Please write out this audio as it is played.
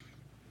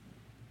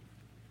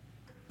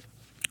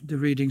the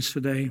readings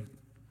today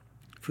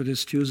for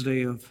this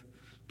Tuesday of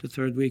the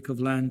third week of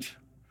Lent.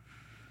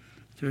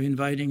 They're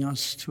inviting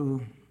us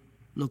to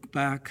look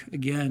back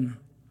again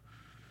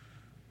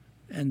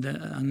and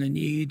on the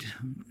need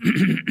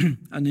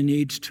and the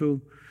need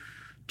to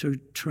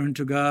turn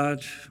to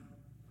God,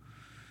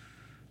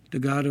 the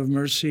God of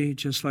mercy,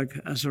 just like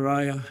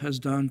Azariah has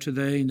done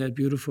today in that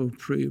beautiful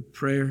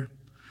prayer.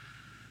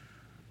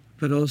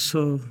 But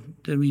also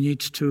that we need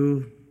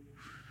to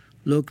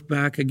look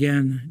back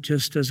again,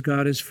 just as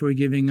God is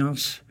forgiving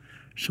us.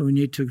 So we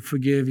need to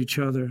forgive each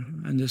other,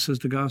 and this is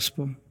the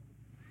gospel.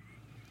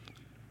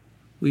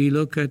 We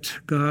look at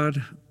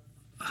God,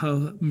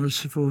 how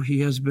merciful He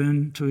has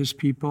been to His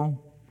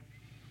people,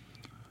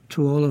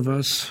 to all of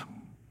us,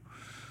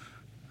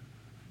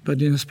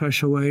 but in a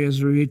special way,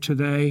 as we read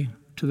today,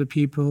 to the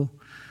people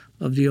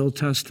of the Old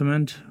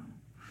Testament,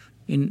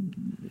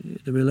 in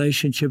the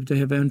relationship they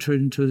have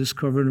entered into, this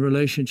covenant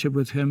relationship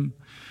with Him.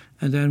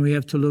 And then we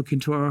have to look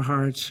into our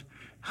hearts,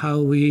 how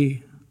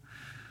we,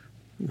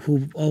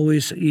 who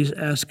always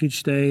ask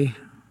each day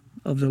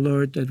of the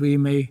Lord that we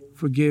may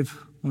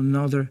forgive one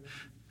another.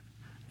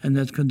 And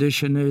that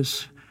condition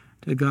is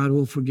that God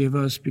will forgive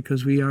us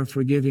because we are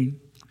forgiving.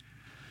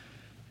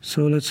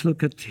 So let's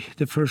look at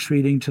the first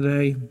reading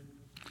today.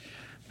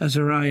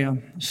 Azariah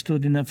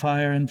stood in the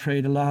fire and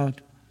prayed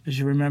aloud. As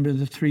you remember,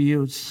 the three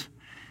youths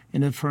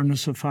in the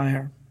furnace of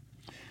fire.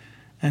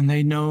 And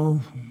they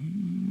know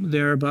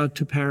they're about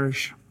to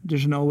perish.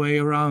 There's no way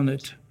around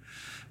it.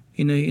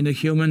 In a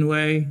human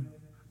way,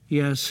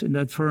 yes, in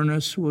that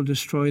furnace will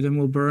destroy them,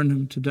 will burn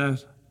them to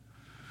death.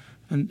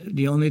 And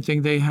the only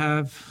thing they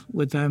have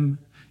with them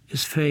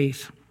is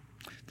faith.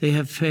 They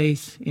have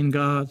faith in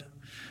God.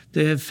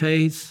 They have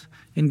faith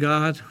in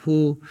God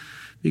who,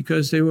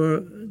 because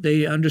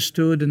they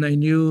understood and they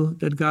knew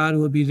that God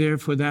would be there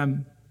for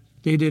them.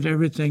 They did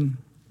everything.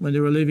 When they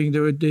were living,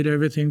 they did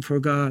everything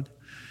for God.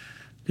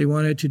 They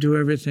wanted to do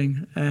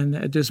everything. And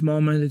at this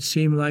moment, it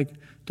seemed like it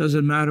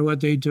doesn't matter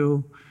what they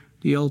do,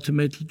 the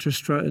ultimate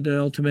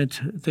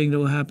thing that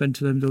will happen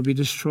to them, they'll be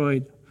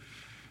destroyed.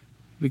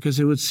 Because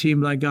it would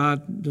seem like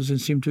God doesn't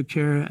seem to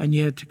care, and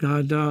yet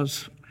God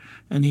does.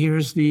 And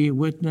here's the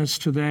witness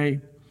today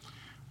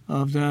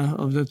of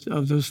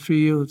those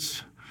three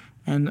youths,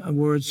 and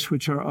words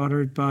which are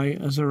uttered by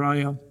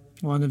Azariah,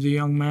 one of the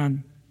young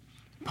men.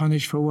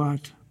 Punished for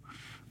what?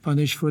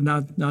 Punished for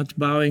not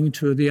bowing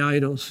to the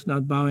idols,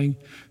 not bowing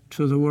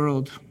to the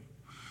world.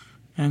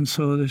 And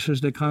so this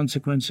is the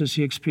consequences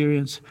he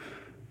experienced.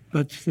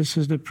 But this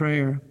is the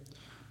prayer.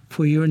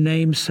 For your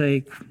name's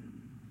sake,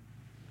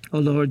 O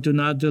Lord, do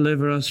not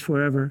deliver us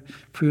forever.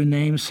 For your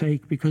name's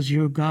sake, because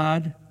you're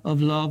God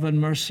of love and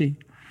mercy.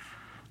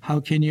 How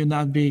can you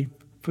not be?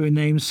 For your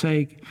name's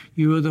sake,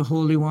 you are the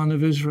Holy One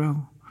of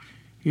Israel.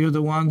 You're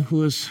the one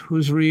who's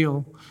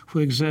real, who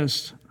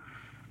exists.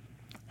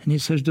 And he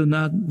says, do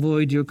not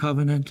void your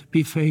covenant.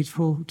 Be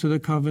faithful to the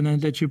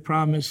covenant that you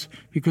promised,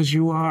 because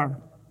you are.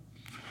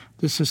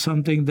 This is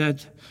something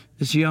that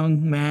this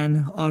young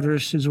man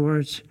utters his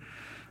words.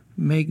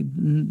 Make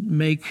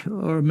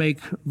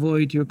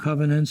void your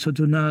covenant, so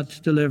do not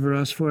deliver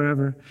us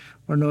forever,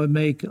 or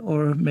make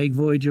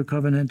void your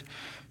covenant.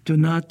 Do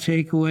not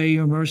take away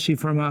your mercy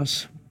from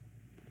us.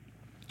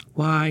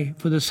 Why?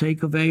 For the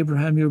sake of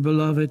Abraham, your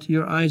beloved,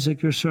 your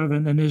Isaac, your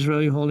servant, and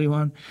Israel, your Holy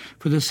One,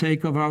 for the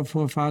sake of our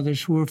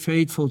forefathers who were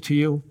faithful to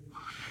you.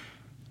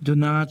 Do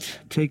not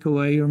take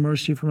away your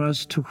mercy from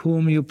us, to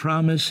whom you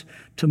promise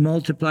to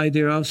multiply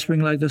their offspring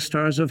like the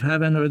stars of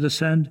heaven or the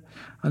sand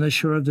on the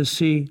shore of the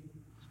sea.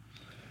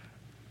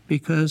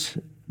 Because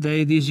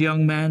these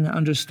young men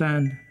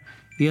understand,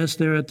 yes,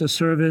 they're at the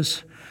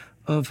service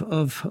of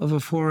a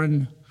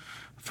foreign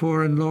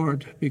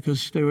lord,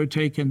 because they were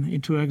taken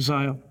into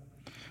exile.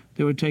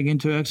 They were taken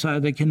into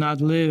exile. They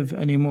cannot live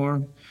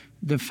anymore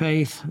the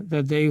faith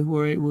that they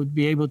would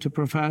be able to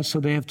profess, so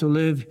they have to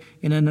live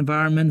in an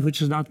environment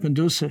which is not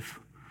conducive.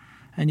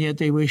 And yet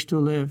they wish to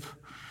live,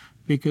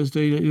 because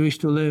they wish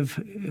to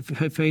live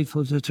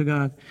faithful to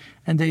God.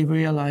 And they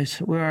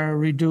realize we are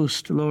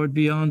reduced, Lord,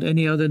 beyond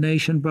any other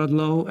nation, brought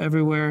low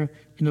everywhere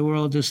in the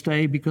world this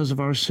day because of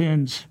our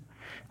sins.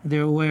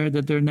 They're aware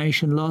that their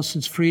nation lost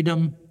its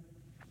freedom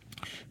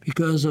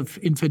because of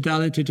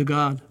infidelity to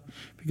God,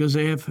 because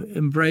they have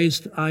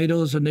embraced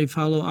idols and they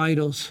follow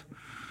idols.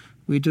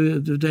 We do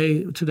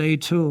it today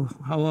too.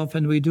 How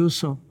often we do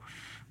so.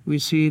 We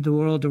see the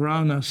world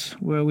around us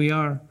where we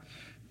are,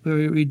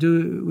 where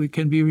we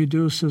can be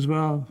reduced as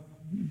well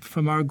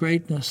from our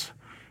greatness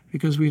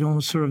because we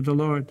don't serve the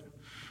Lord.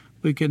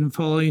 We can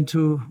fall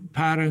into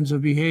patterns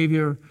of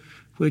behavior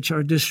which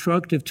are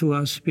destructive to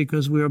us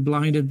because we are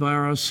blinded by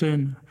our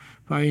sin,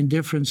 by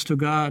indifference to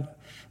God,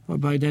 or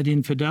by that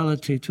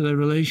infidelity to the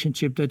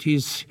relationship that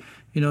he's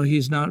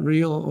not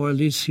real, or at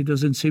least he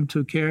doesn't seem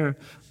to care,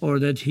 or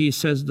that he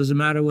says, doesn't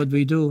matter what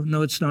we do.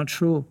 No, it's not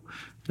true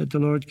that the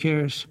Lord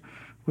cares.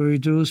 were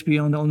reduced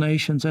beyond all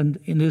nations. And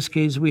in this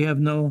case,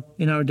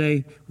 in our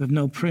day, we have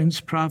no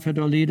prince, prophet,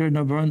 or leader,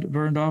 no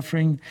burnt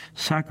offering,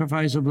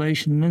 sacrifice,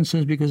 oblation, and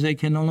incense, because they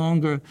can no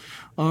longer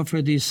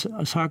offer these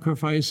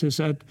sacrifices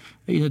in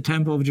the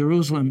temple of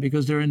Jerusalem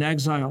because they're in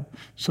exile.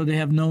 So they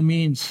have no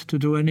means to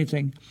do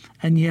anything.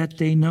 And yet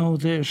they know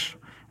this,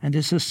 and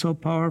this is so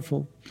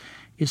powerful.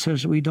 It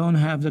says we don't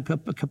have the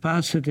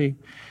capacity,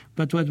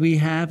 but what we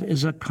have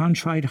is a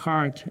contrite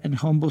heart and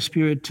humble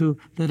spirit to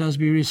let us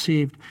be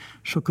received.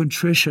 So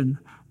contrition,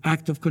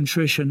 act of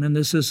contrition, and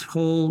this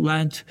whole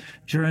Lent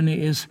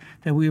journey is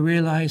that we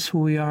realize who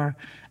we are,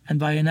 and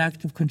by an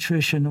act of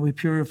contrition we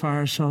purify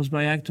ourselves.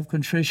 By act of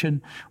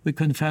contrition we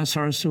confess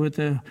with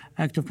the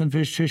act of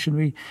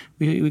contrition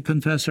we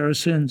confess our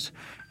sins.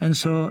 And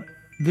so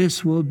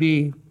this will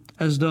be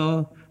as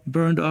though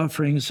burnt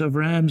offerings of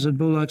rams and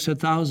bullocks and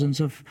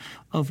thousands of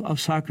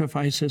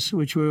sacrifices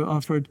which were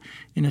offered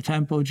in the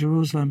temple of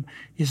Jerusalem.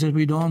 He said,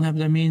 we don't have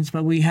the means,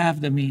 but we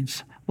have the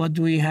means. What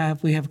do we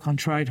have? We have a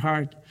contrite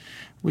heart.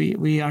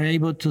 We are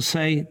able to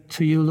say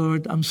to you,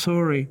 Lord, I'm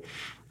sorry.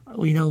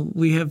 We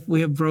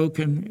have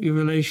broken your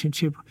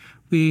relationship.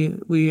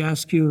 We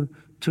ask you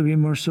to be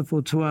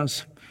merciful to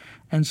us.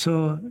 And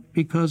so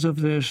because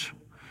of this,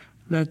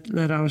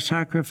 let our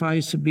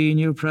sacrifice be in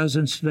your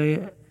presence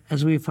today,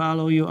 as we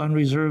follow you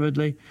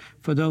unreservedly.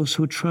 For those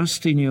who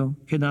trust in you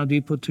cannot be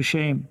put to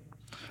shame.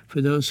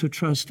 For those who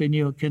trust in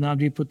you cannot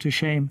be put to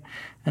shame.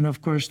 And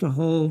of course, the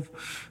whole,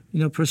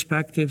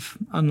 perspective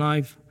on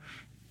life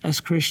as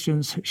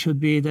Christians should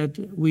be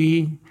that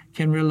we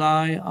can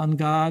rely on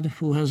God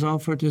who has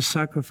offered his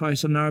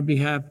sacrifice on our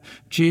behalf.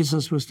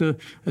 Jesus was the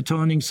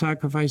atoning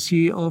sacrifice.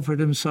 He offered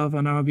himself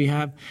on our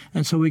behalf.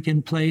 And so we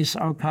can place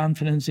our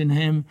confidence in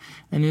him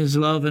and his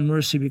love and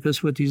mercy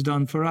because what he's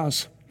done for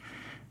us.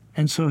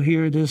 And so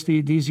here it is,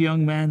 these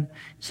young men,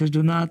 he says,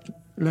 do not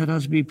let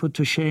us be put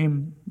to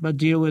shame, but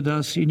deal with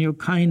us in your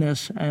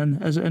kindness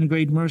and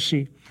great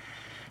mercy.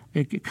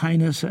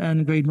 Kindness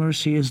and great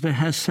mercy is the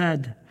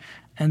Hesed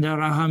and the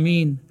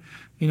Rahamin,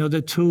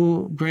 the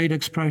two great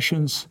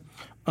expressions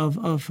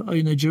of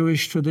in the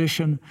Jewish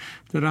tradition.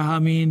 The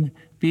Rahamin,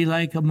 be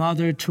like a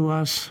mother to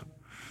us,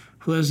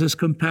 who has this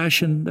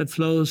compassion that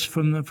flows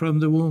from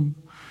the womb,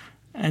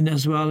 and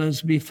as well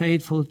as be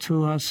faithful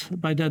to us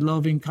by that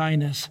loving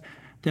kindness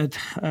that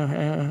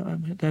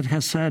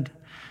has said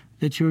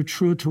that you're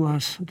true to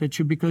us,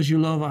 because you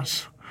love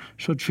us.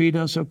 So treat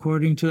us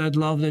according to that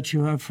love that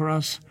you have for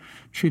us.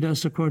 Treat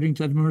us according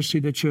to that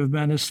mercy that you have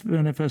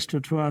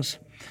manifested to us,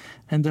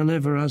 and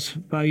deliver us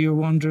by your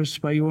wonders,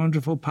 by your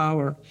wonderful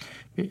power,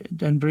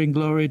 and bring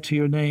glory to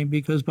your name,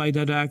 because by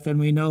that act, and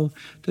we know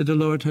that the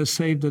Lord has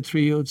saved the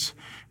three youths,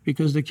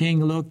 because the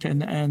king looked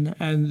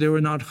and they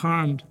were not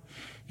harmed.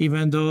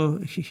 Even though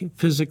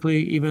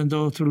physically, even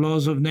though through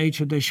laws of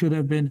nature they should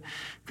have been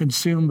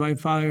consumed by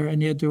fire,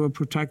 and yet they were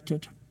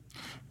protected.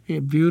 A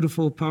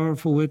beautiful,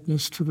 powerful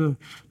witness to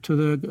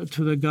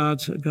the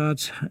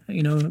God's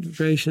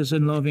gracious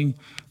and loving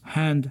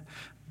hand.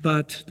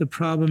 But the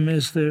problem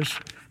is this: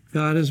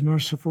 God is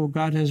merciful.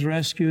 God has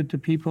rescued the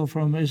people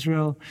from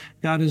Israel.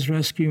 God is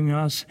rescuing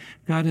us.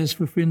 God has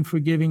been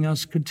forgiving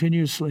us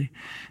continuously.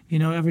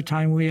 Every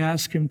time we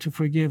ask him to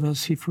forgive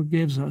us, he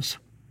forgives us.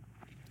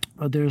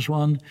 But there's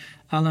one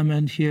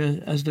element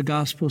here, as the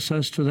gospel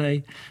says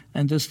today,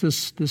 and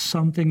this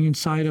something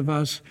inside of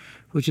us,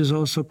 which is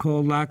also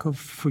called lack of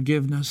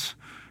forgiveness.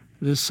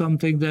 There's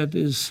something that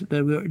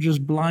we're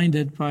just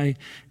blinded by,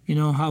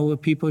 how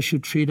people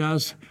should treat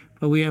us,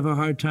 but we have a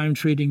hard time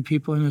treating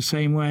people in the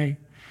same way.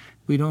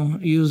 We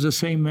don't use the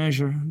same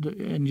measure.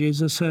 And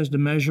Jesus says, the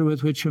measure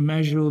with which you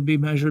measure will be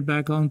measured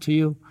back onto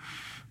you.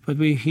 But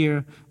we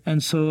hear,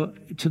 and so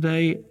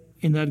today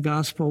in that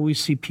gospel we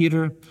see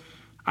Peter.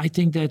 I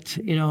think that,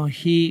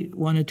 he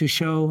wanted to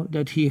show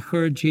that he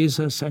heard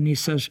Jesus, and he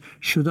says,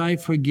 should I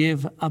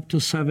forgive up to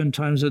 7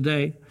 times a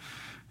day?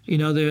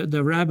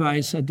 The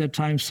rabbis at that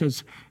time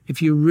says,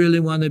 if you really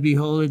want to be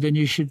holy, then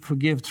you should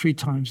forgive 3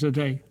 times a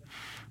day.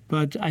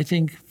 But I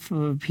think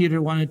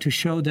Peter wanted to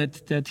show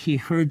that he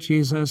heard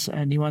Jesus,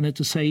 and he wanted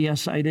to say,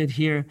 yes, I did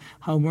hear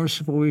how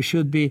merciful we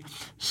should be.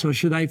 So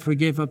should I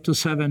forgive up to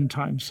 7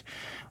 times?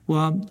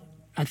 Well,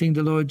 I think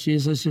the Lord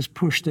Jesus just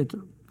pushed it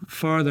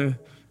farther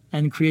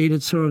and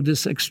created sort of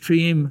this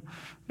extreme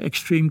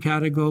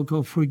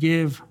categorical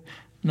forgive,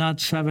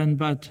 not 7,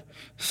 but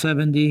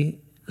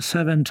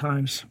 77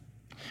 times,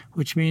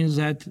 which means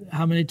that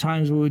how many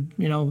times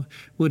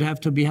would have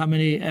to be,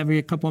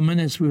 every couple of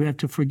minutes we would have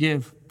to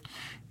forgive.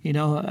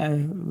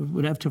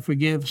 Would have to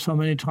forgive so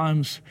many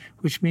times,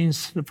 which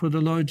means that for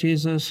the Lord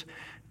Jesus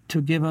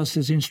to give us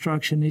his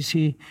instruction is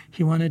he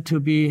wanted to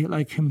be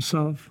like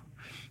himself.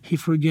 He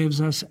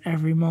forgives us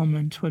every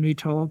moment when we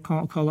call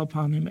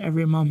upon him,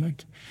 every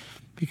moment,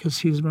 because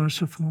he's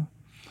merciful.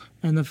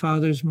 And the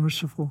Father is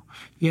merciful.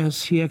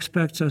 Yes, he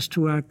expects us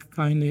to act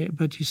kindly,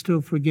 but he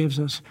still forgives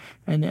us.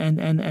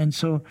 And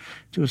so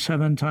to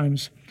 7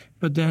 times.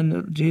 But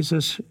then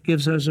Jesus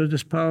gives us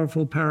this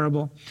powerful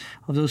parable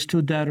of those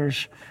 2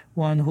 debtors,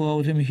 one who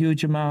owed him a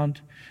huge amount,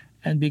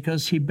 And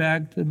because he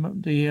begged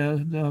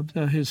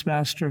his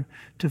master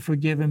to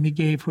forgive him,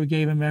 he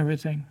forgave him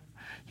everything.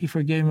 He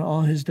forgave him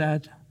all his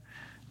debt.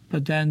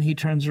 But then he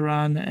turns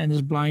around and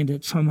is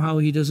blinded. Somehow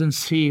he doesn't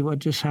see what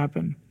just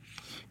happened.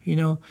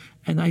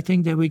 And I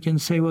think that we can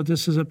say, well,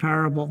 this is a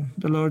parable.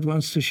 The Lord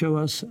wants to show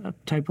us a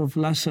type of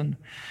lesson.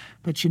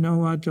 But you know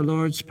what? The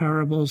Lord's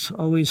parables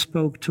always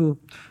spoke to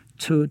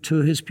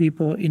his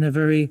people in a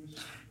very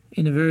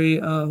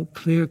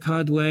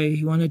clear-cut way.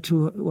 He wanted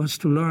us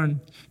to learn.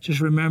 Just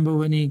remember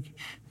when he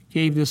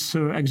gave this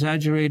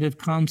exaggerated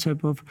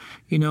concept of,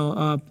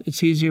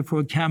 it's easier for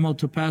a camel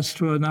to pass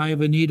through an eye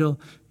of a needle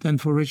than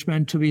for rich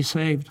men to be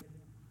saved.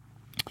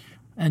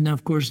 And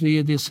of course,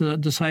 this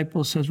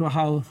disciple says, well,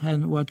 how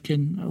and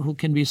who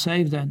can be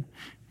saved then?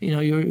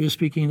 You're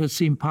speaking, that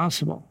seems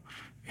impossible.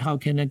 How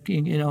can a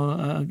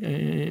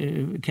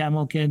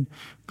camel can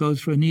go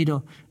through a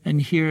needle?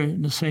 And here,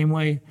 in the same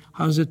way,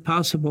 how is it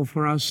possible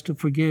for us to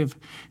forgive,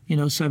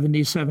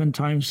 77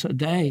 times a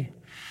day?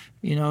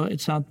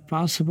 It's not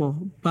possible.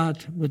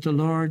 But with the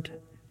Lord,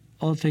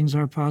 all things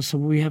are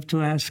possible. We have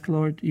to ask,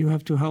 Lord, you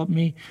have to help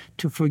me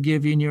to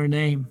forgive in your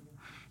name.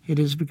 It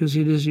is because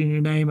it is in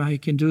your name I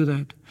can do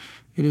that.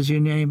 It is your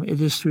name. It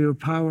is through your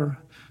power,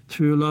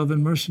 through your love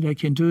and mercy that I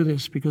can do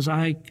this, because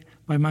I,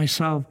 by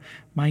myself,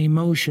 my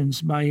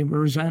emotions, my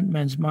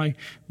resentments,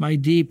 my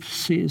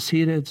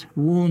deep-seated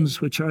wounds,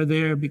 which are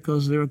there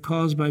because they're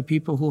caused by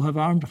people who have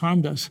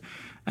harmed us,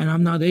 and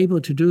I'm not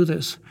able to do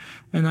this.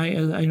 And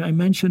I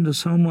mentioned to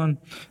someone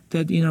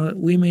that,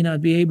 we may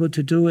not be able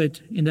to do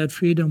it in that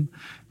freedom,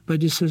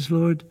 but he says,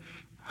 Lord,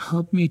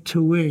 help me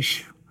to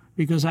wish,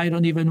 because I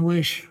don't even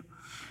wish.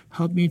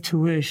 Help me to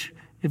wish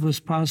if it was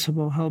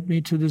possible. Help me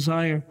to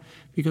desire,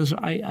 because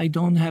I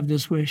don't have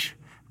this wish,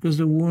 because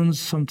the wounds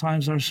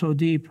sometimes are so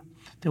deep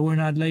that we're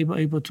not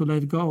able to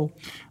let go.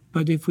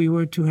 But if we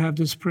were to have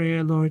this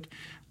prayer, Lord,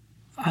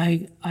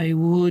 I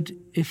would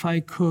if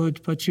I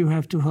could, but you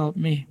have to help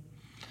me.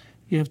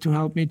 You have to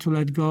help me to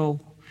let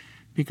go,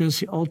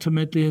 because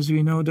ultimately, as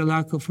we know, the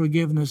lack of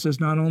forgiveness is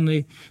not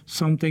only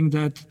something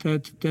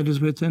that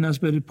is within us,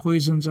 but it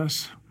poisons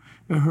us,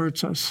 it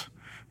hurts us.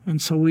 And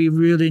so we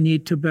really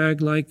need to beg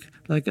like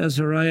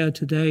Azariah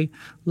today,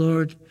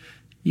 Lord,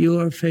 you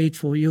are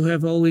faithful. You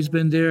have always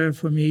been there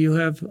for me. You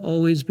have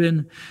always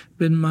been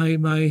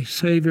my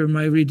Savior,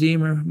 my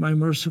Redeemer, my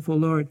merciful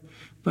Lord.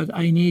 But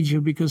I need you,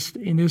 because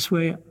in this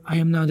way I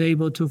am not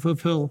able to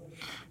fulfill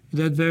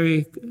that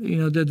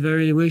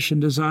very wish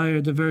and desire,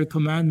 the very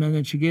commandment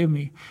that you gave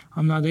me.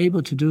 I'm not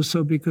able to do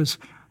so because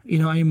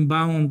I'm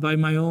bound by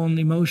my own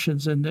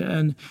emotions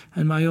and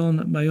my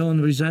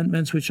own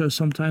resentments, which are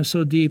sometimes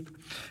so deep,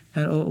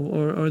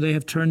 or they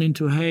have turned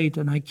into hate,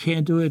 and I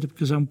can't do it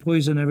because I'm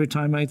poisoned every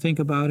time I think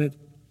about it.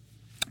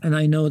 And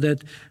I know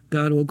that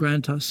God will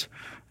grant us.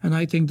 And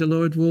I think the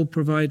Lord will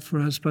provide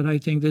for us, but I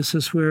think this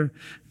is where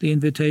the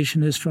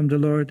invitation is from the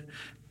Lord,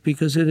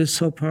 because it is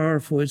so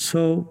powerful. It's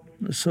so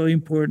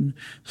important.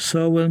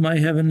 So will my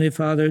Heavenly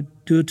Father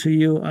do to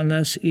you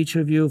unless each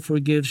of you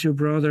forgives your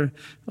brother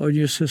or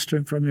your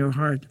sister from your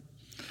heart.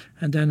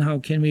 And then how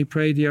can we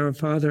pray the Our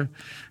Father?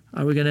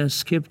 Are we going to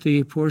skip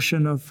the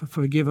portion of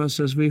forgive us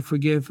as we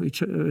forgive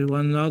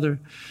one another?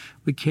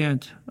 We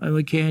can't. And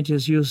we can't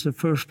just use the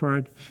first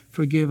part,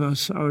 forgive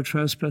us our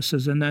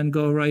trespasses, and then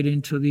go right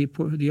into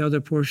the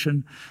other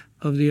portion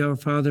of the Our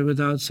Father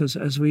without says,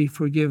 as we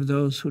forgive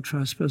those who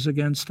trespass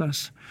against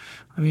us.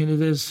 I mean,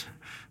 it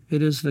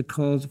is the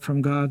call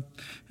from God.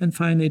 And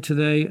finally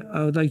today,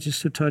 I would like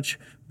just to touch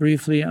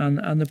briefly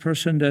on the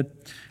person that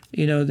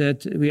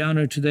we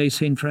honor today,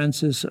 St.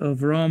 Francis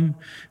of Rome,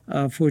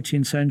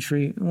 14th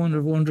century,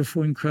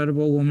 wonderful,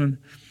 incredible woman.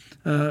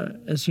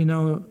 As you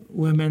know,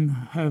 women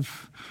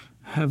have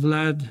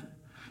led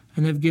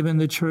and have given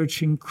the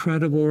church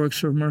incredible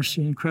works of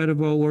mercy,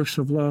 incredible works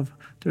of love.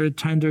 Their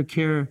tender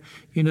care,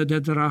 that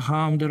the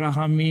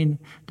rahamim,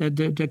 that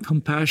the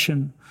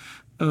compassion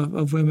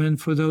of women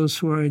for those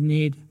who are in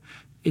need,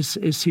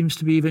 it seems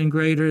to be even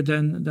greater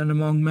than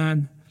among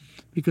men,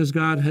 because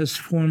God has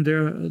formed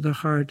the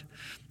heart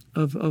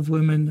of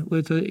women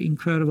with an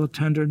incredible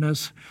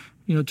tenderness,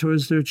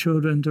 towards their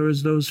children,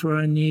 towards those who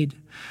are in need.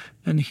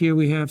 And here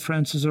we have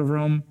Francis of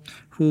Rome,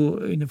 who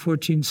in the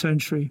 14th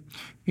century,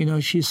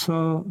 she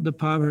saw the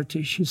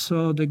poverty, she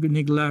saw the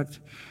neglect,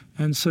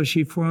 and so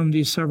she formed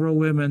these several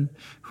women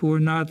who were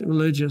not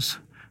religious.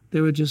 They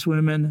were just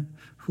women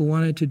who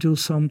wanted to do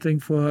something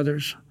for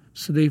others.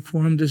 So they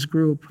formed this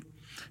group.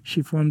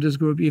 She formed this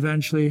group.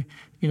 Eventually,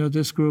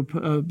 this group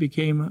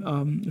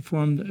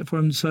formed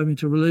itself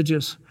into a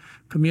religious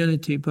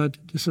community, but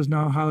this is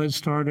now how it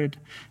started.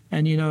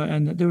 And,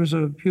 and there was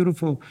a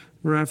beautiful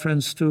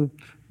reference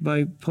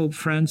by Pope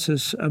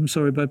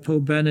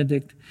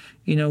Benedict,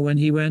 when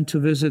he went to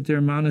visit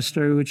their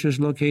monastery, which is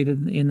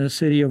located in the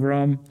city of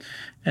Rome.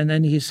 And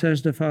then he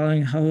says the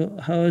following: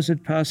 how is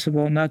it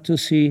possible not to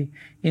see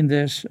in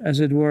this,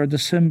 as it were, the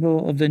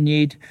symbol of the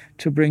need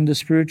to bring the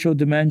spiritual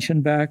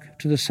dimension back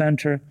to the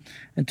center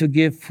and to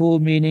give full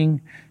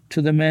meaning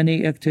to the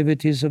many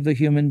activities of the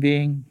human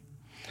being?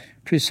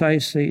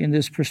 precisely in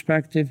this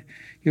perspective.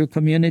 Your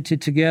community,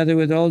 together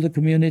with all the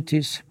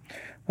communities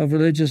of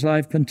religious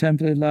life,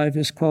 contemplative life,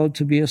 is called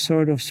to be a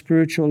sort of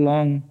spiritual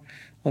lung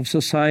of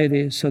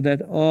society, so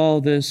that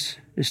all this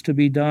is to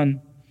be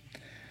done.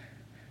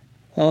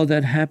 All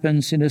that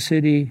happens in the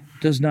city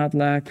does not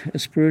lack a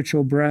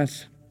spiritual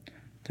breath,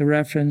 the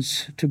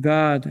reference to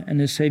God and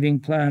His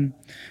saving plan.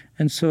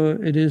 And so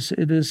it is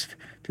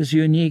this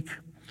unique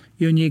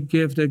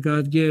gift that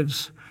God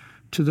gives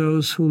to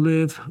those who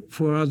live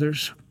for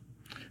others,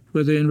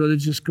 whether in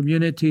religious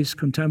communities,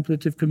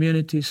 contemplative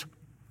communities,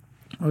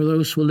 or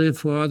those who live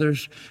for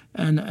others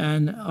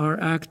and are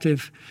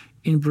active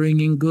in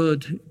bringing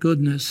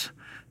goodness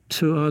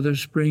to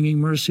others, bringing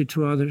mercy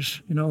to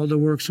others. All the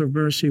works of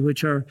mercy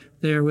which are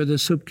there with the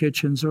soup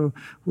kitchens or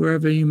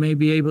wherever you may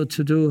be able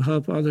to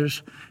help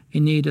others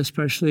in need,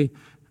 especially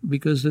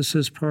because this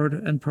is part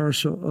and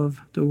parcel of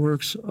the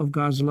works of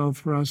God's love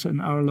for us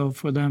and our love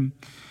for them.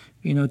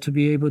 To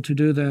be able to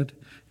do that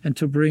and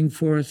to bring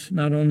forth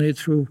not only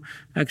through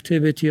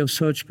activity of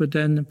such, but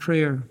then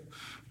prayer.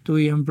 Do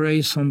we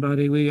embrace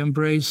somebody? We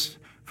embrace,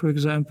 for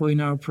example,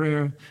 in our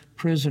prayer,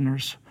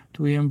 prisoners.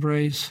 Do we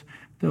embrace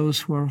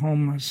those who are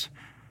homeless?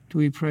 Do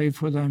we pray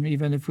for them,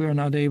 even if we are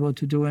not able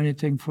to do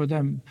anything for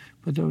them?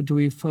 But do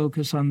we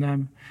focus on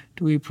them?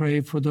 Do we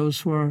pray for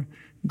those who are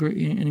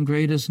in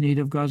greatest need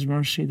of God's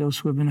mercy, those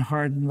who have been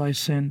hardened by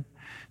sin?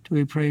 Do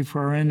we pray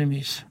for our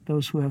enemies,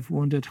 those who have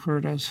wounded,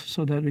 hurt us,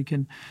 so that we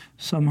can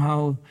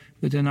somehow,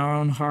 within our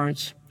own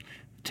hearts,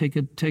 take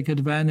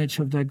advantage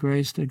of that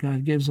grace that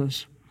God gives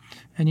us?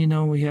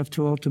 And we have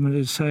to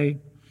ultimately say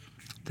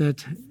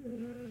that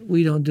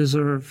we don't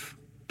deserve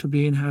to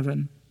be in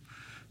heaven.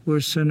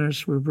 We're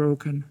sinners, we're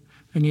broken,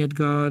 and yet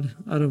God,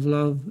 out of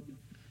love,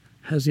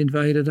 has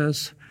invited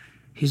us.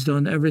 He's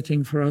done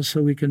everything for us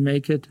so we can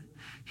make it.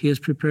 He has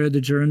prepared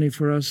the journey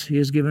for us. He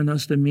has given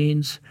us the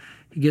means.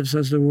 He gives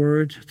us the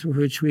word through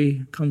which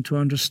we come to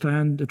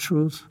understand the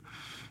truth.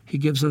 He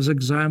gives us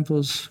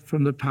examples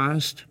from the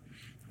past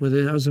with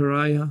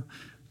Azariah,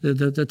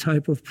 the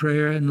type of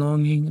prayer and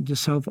longing, the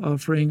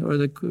self-offering, or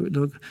the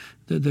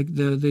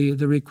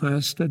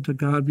request that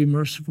God be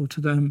merciful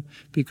to them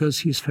because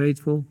He's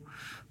faithful,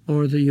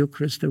 or the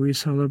Eucharist that we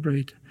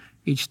celebrate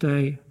each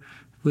day,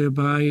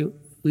 whereby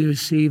we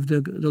receive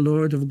the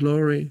Lord of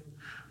glory.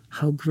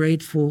 How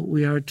grateful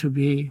we are to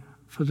be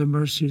for the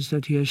mercies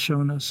that He has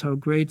shown us. How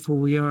grateful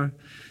we are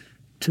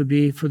to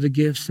be for the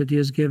gifts that He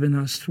has given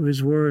us through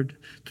His Word,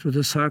 through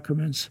the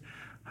sacraments.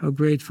 How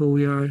grateful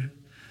we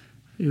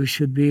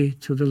should be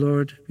to the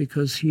Lord,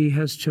 because He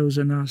has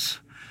chosen us,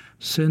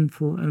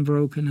 sinful and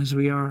broken as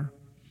we are,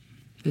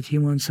 that He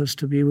wants us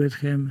to be with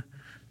Him,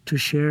 to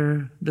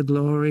share the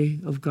glory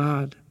of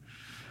God,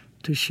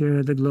 to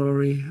share the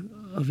glory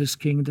of His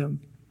kingdom,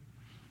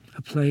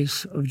 a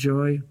place of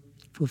joy,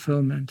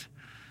 fulfillment,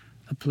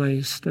 a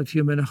place that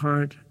human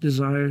heart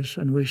desires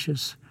and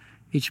wishes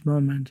each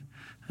moment,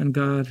 and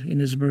God in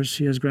His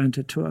mercy has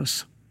granted to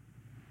us.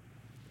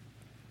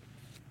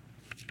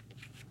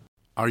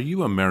 Are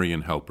you a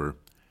Marian helper?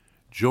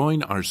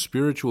 Join our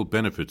Spiritual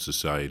Benefit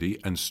Society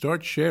and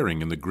start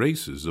sharing in the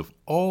graces of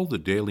all the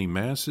daily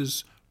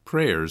masses,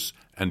 prayers,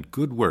 and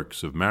good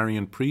works of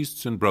Marian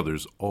priests and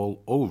brothers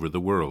all over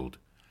the world.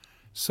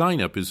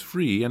 Sign up is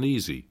free and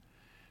easy.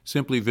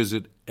 Simply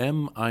visit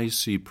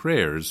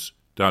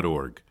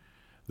micprayers.org.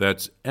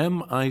 That's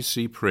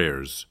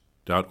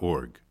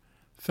micprayers.org.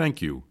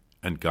 Thank you,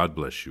 and God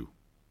bless you.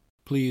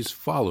 Please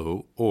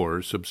follow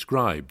or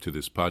subscribe to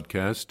this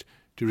podcast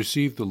to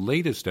receive the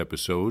latest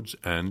episodes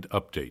and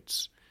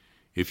updates.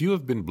 If you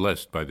have been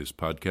blessed by this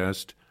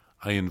podcast,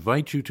 I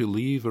invite you to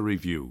leave a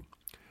review.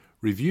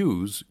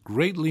 Reviews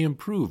greatly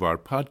improve our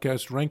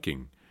podcast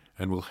ranking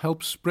and will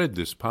help spread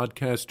this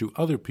podcast to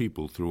other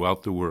people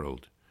throughout the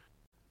world.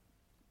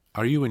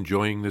 Are you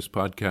enjoying this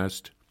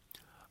podcast?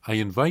 I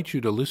invite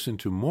you to listen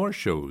to more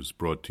shows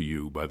brought to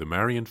you by the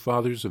Marian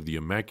Fathers of the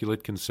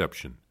Immaculate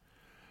Conception.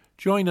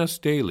 Join us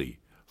daily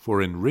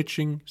for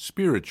enriching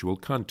spiritual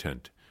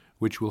content,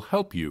 which will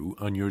help you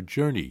on your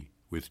journey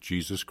with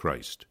Jesus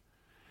Christ.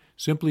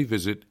 Simply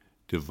visit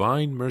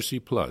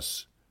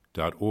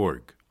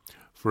DivineMercyPlus.org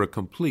for a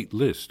complete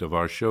list of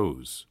our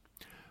shows.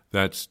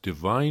 That's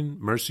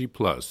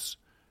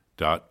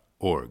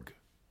DivineMercyPlus.org.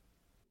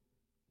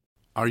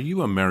 Are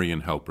you a Marian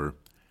helper?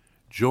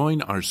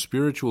 Join our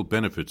Spiritual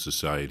Benefit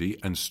Society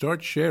and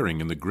start sharing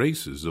in the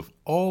graces of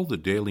all the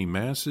daily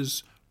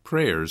masses,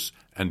 prayers,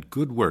 and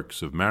good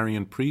works of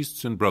Marian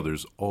priests and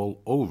brothers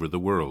all over the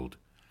world.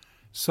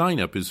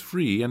 Sign up is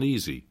free and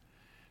easy.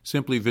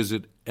 Simply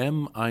visit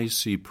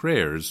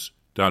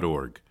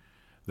micprayers.org.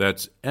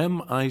 That's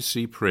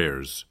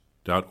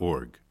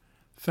micprayers.org.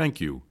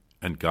 Thank you,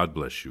 and God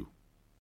bless you.